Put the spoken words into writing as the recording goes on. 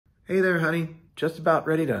Hey there, honey. Just about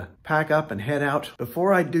ready to pack up and head out.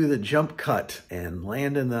 Before I do the jump cut and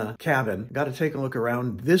land in the cabin, got to take a look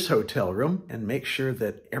around this hotel room and make sure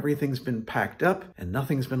that everything's been packed up and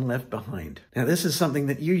nothing's been left behind. Now, this is something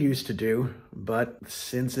that you used to do, but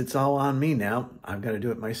since it's all on me now, I've got to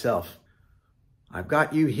do it myself. I've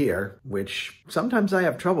got you here, which sometimes I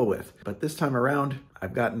have trouble with, but this time around,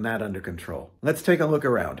 I've gotten that under control. Let's take a look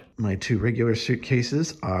around. My 2 regular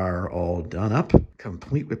suitcases are all done up,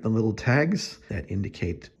 complete with the little tags that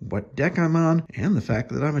indicate what deck I'm on and the fact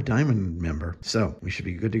that I'm a Diamond member. So we should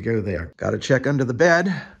be good to go there. Got to check under the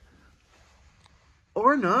bed.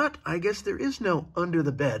 Or not. I guess there is no under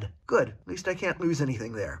the bed. Good. At least I can't lose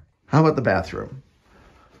anything there. How about the bathroom?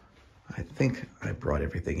 I think I brought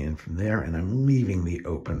everything in from there, and I'm leaving the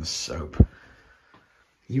open soap.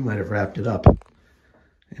 You might have wrapped it up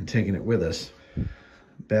and taken it with us.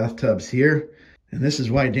 Bathtub's here, and this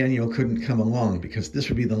is why Daniel couldn't come along, because this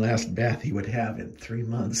would be the last bath he would have in 3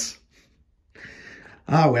 months.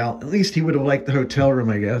 Ah, well, at least he would have liked the hotel room,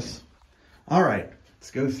 I guess. All right,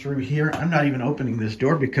 let's go through here. I'm not even opening this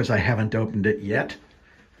door because I haven't opened it yet.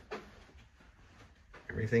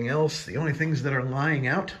 Everything else, the only things that are lying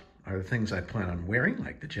out are the things I plan on wearing,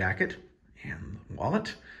 like the jacket and the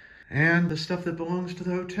wallet, and the stuff that belongs to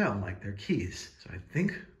the hotel, like their keys. So I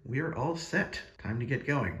think we're all set. Time to get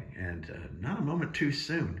going, and not a moment too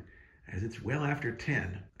soon, as it's well after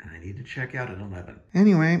 10, and I need to check out at 11.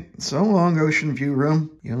 Anyway, so long, Ocean View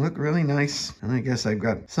Room. You look really nice, and I guess I've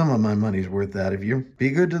got some of my money's worth out of you.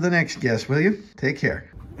 Be good to the next guest, will you? Take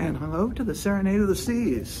care. And hello to the Serenade of the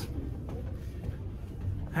Seas.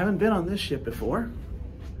 I haven't been on this ship before,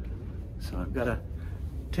 so I've got to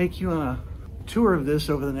take you on a tour of this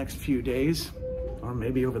over the next few days, or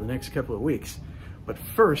maybe over the next couple of weeks. But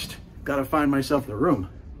first, got to find myself the room.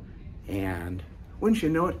 And wouldn't you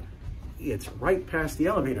know it, it's right past the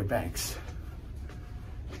elevator banks.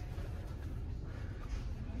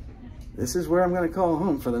 This is where I'm going to call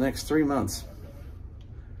home for the next 3 months.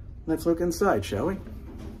 Let's look inside, shall we?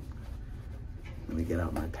 Let me get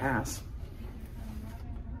out my pass.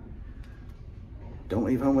 Don't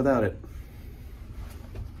leave home without it.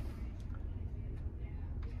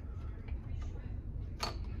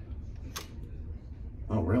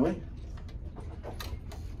 Oh, really?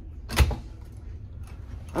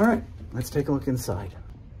 All right, let's take a look inside.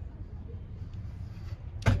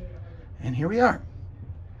 And here we are.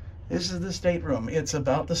 This is the stateroom. It's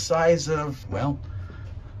about the size of, well,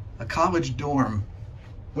 a college dorm,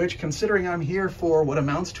 which, considering I'm here for what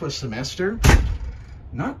amounts to a semester,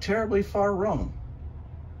 not terribly far wrong.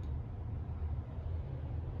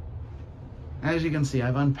 As you can see,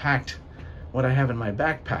 I've unpacked what I have in my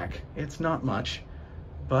backpack. It's not much,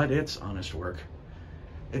 but it's honest work.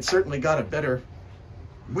 It's certainly got a better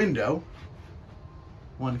window.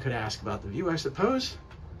 One could ask about the view, I suppose,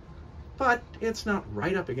 but it's not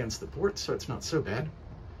right up against the port, so it's not so bad.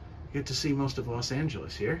 You get to see most of Los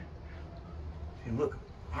Angeles here. If you look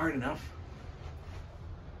hard enough.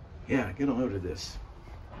 Yeah, get a load of this.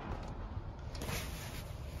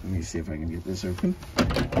 Let me see if I can get this open.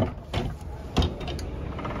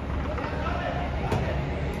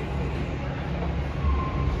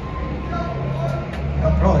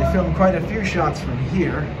 I'll probably film quite a few shots from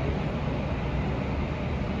here.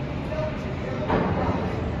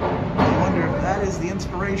 I wonder if that is the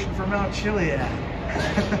inspiration for Mount Chiliad.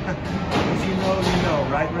 If you know, you know,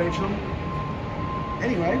 right, Rachel?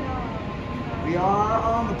 Anyway, we are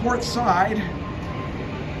on the port side.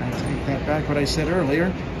 I take that back what I said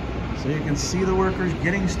earlier, so you can see the workers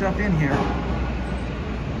getting stuff in here.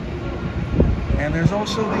 And there's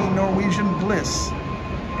also the Norwegian Bliss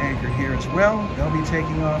anchor here as well. They'll be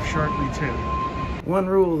taking off shortly too. One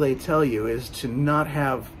rule they tell you is to not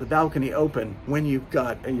have the balcony open when you've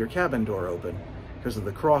got your cabin door open because of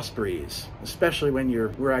the cross breeze, especially when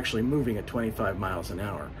we're actually moving at 25 miles an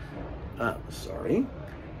hour.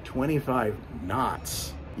 25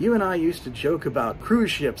 knots. You and I used to joke about cruise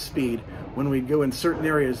ship speed when we'd go in certain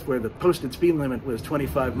areas where the posted speed limit was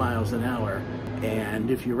 25 miles an hour. And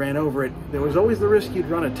if you ran over it, there was always the risk you'd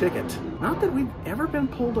run a ticket. Not that we've ever been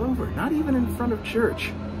pulled over, not even in front of church,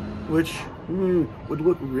 which would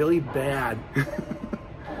look really bad.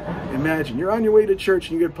 Imagine, you're on your way to church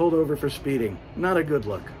and you get pulled over for speeding. Not a good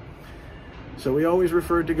look. So we always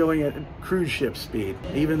referred to going at cruise ship speed,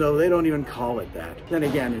 even though they don't even call it that. Then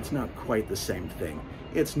again, it's not quite the same thing.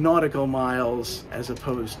 It's nautical miles as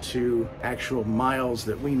opposed to actual miles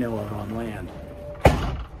that we know of on land.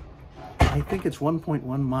 I think it's 1.1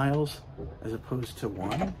 miles as opposed to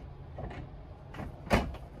 1.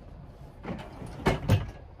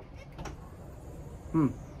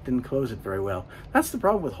 didn't close it very well. That's the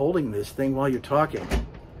problem with holding this thing while you're talking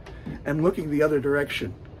and looking the other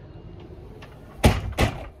direction.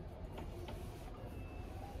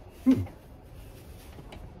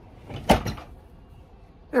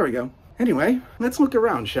 There we go. Anyway, let's look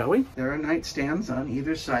around, shall we? There are nightstands on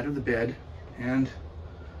either side of the bed, and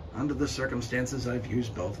under the circumstances, I've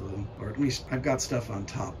used both of them, or at least I've got stuff on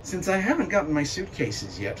top. Since I haven't gotten my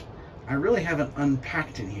suitcases yet, I really haven't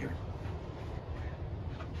unpacked in here.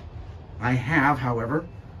 I have, however,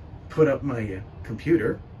 put up my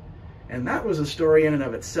computer, and that was a story in and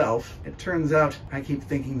of itself. It turns out, I keep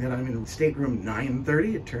thinking that I'm in stateroom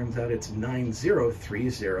 930. It turns out it's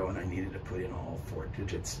 9030, and I needed to put in all 4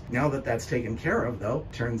 digits. Now that that's taken care of, though,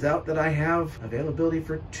 turns out that I have availability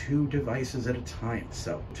for 2 devices at a time.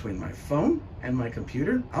 So between my phone and my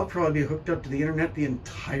computer, I'll probably be hooked up to the internet the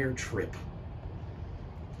entire trip.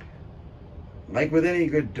 Like with any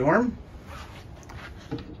good dorm,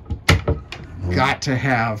 got to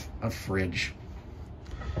have a fridge.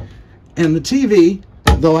 And the TV,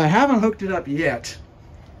 though I haven't hooked it up yet,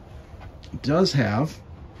 does have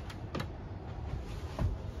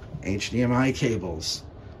HDMI cables.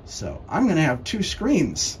 So I'm going to have 2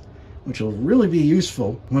 screens, which will really be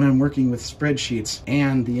useful when I'm working with spreadsheets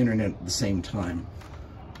and the internet at the same time.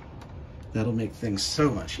 That'll make things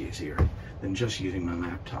so much easier than just using my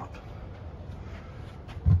laptop.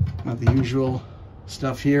 Not the usual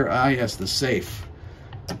stuff here. Ah, yes, the safe.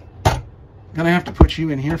 Gonna have to put you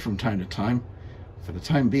in here from time to time. For the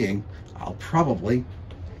time being, I'll probably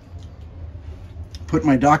put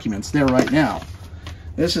my documents there right now.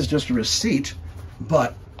 This is just a receipt,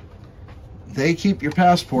 but they keep your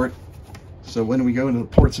passport, so when we go into the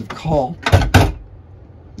ports of call,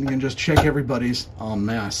 you can just check everybody's en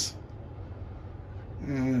masse.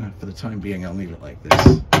 For the time being, I'll leave it like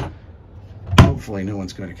this. Hopefully no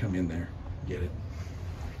one's going to come in there and get it.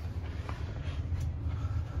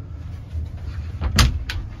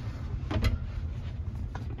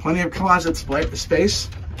 Plenty of closet space,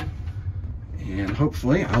 and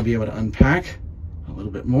hopefully I'll be able to unpack a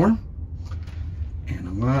little bit more, and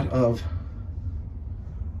a lot of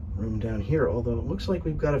room down here, although it looks like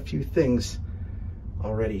we've got a few things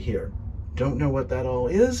already here. Don't know what that all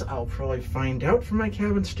is. I'll probably find out from my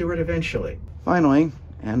cabin steward eventually. Finally,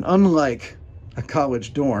 and unlike a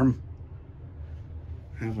college dorm,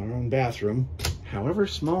 have our own bathroom, however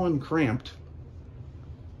small and cramped.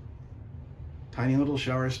 Tiny little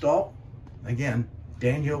shower stall. Again,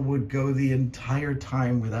 Daniel would go the entire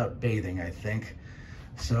time without bathing, I think.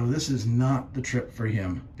 So this is not the trip for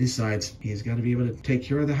him. Besides, he's got to be able to take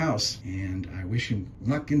care of the house, and I wish him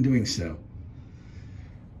luck in doing so.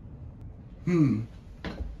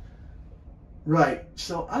 Right,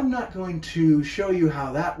 so I'm not going to show you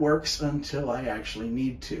how that works until I actually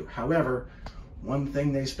need to. However, one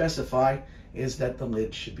thing they specify is that the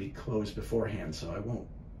lid should be closed beforehand, so I won't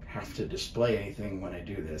have to display anything when I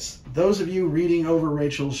do this. Those of you reading over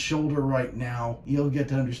Rachel's shoulder right now, you'll get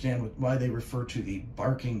to understand why they refer to the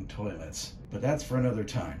barking toilets, but that's for another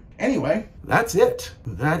time. Anyway, that's it.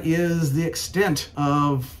 That is the extent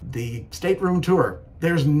of the stateroom tour.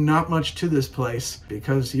 There's not much to this place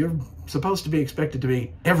because you're supposed to be expected to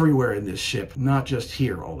be everywhere in this ship, not just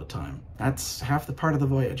here all the time. That's half the part of the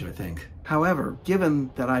voyage, I think. However, given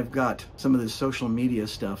that I've got some of this social media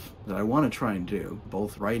stuff that I want to try and do,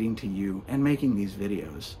 both writing to you and making these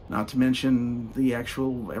videos, not to mention the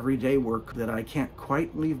actual everyday work that I can't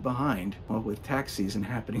quite leave behind, well, with tax season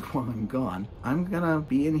happening while I'm gone, I'm gonna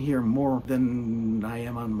be in here more than I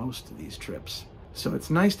am on most of these trips. So it's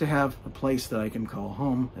nice to have a place that I can call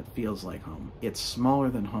home that feels like home. It's smaller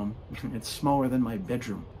than home. It's smaller than my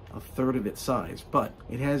bedroom, a third of its size, but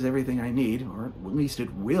it has everything I need, or at least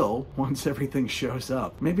it will once everything shows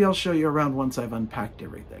up. Maybe I'll show you around once I've unpacked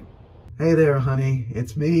everything. Hey there, honey.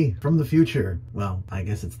 It's me from the future. Well, I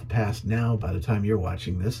guess it's the past now by the time you're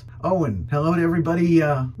watching this. Oh, and hello to everybody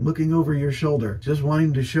looking over your shoulder. Just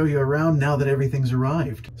wanting to show you around now that everything's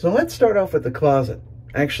arrived. So let's start off with the closet.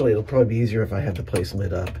 Actually, it'll probably be easier if I have the place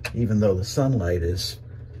lit up, even though the sunlight is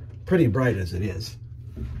pretty bright as it is.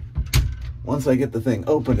 Once I get the thing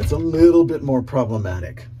open, it's a little bit more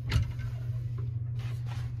problematic.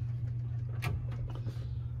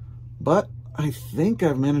 But I think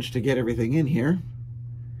I've managed to get everything in here.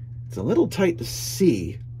 It's a little tight to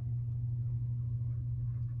see,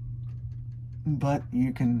 but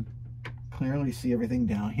you can clearly see everything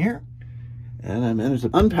down here. And I managed to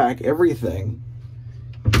unpack everything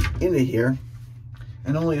into here,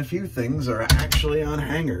 and only a few things are actually on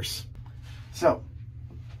hangers. So,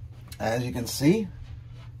 as you can see,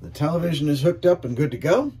 the television is hooked up and good to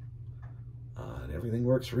go. And everything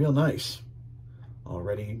works real nice.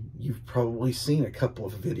 already. You've probably seen a couple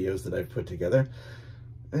of videos that I've put together.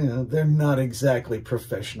 They're not exactly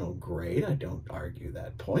professional grade, I don't argue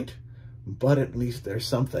that point, but at least there's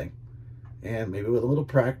something. And maybe with a little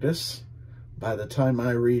practice, by the time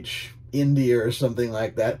I reach India or something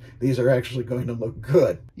like that, these are actually going to look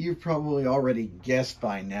good. You've probably already guessed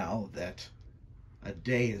by now that a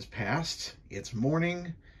day has passed, it's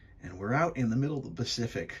morning, and we're out in the middle of the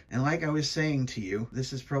Pacific. And like I was saying to you,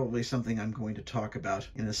 this is probably something I'm going to talk about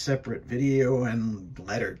in a separate video and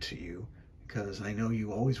letter to you, because I know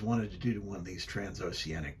you always wanted to do one of these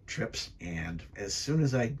transoceanic trips, and as soon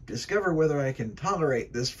as I discover whether I can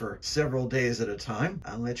tolerate this for several days at a time,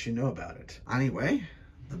 I'll let you know about it. Anyway,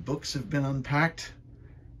 the books have been unpacked,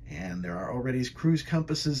 and there are already cruise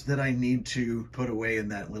compasses that I need to put away in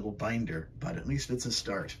that little binder, but at least it's a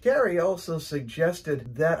start. Gary also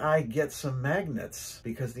suggested that I get some magnets,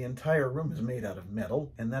 because the entire room is made out of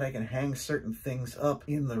metal, and that I can hang certain things up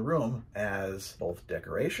in the room as both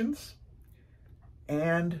decorations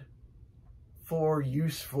and for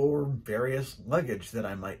use for various luggage that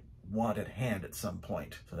I might want at hand at some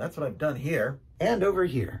point. So that's what I've done here and over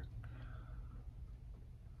here.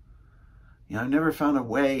 You know, I've never found a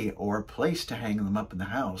way or a place to hang them up in the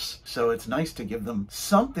house, so it's nice to give them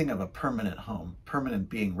something of a permanent home, permanent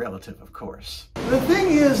being relative, of course. The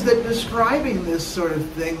thing is that describing this sort of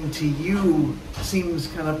thing to you seems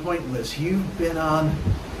kind of pointless. You've been on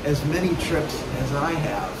as many trips as I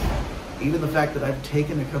have. Even the fact that I've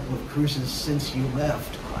taken a couple of cruises since you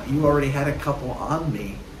left, you already had a couple on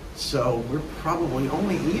me, so we're probably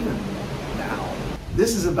only even now.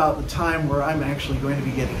 This is about the time where I'm actually going to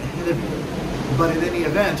be getting ahead of you. But in any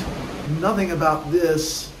event, nothing about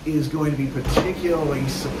this is going to be particularly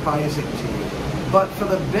surprising to you. But for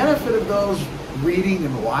the benefit of those reading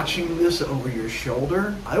and watching this over your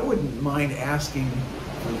shoulder, I wouldn't mind asking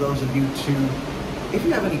for those of you to, if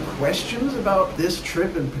you have any questions about this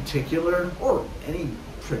trip in particular, or any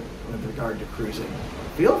trip with regard to cruising,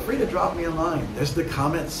 feel free to drop me a line. There's the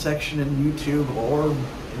comments section in YouTube or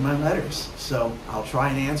in my letters. So I'll try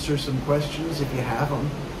and answer some questions if you have them,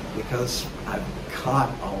 because I've got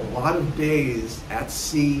a lot of days at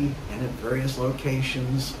sea and at various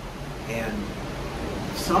locations, and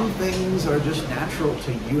some things are just natural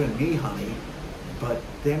to you and me, honey, but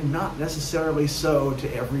they're not necessarily so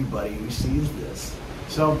to everybody who sees this.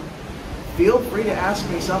 So feel free to ask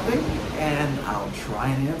me something, and I'll try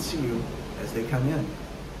and answer you as they come in.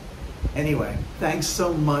 Anyway, thanks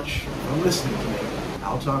so much for listening to me.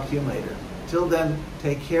 I'll talk to you later. Till then,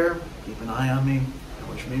 take care, keep an eye on me, and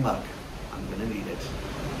wish me luck. I'm gonna need it.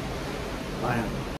 Bye.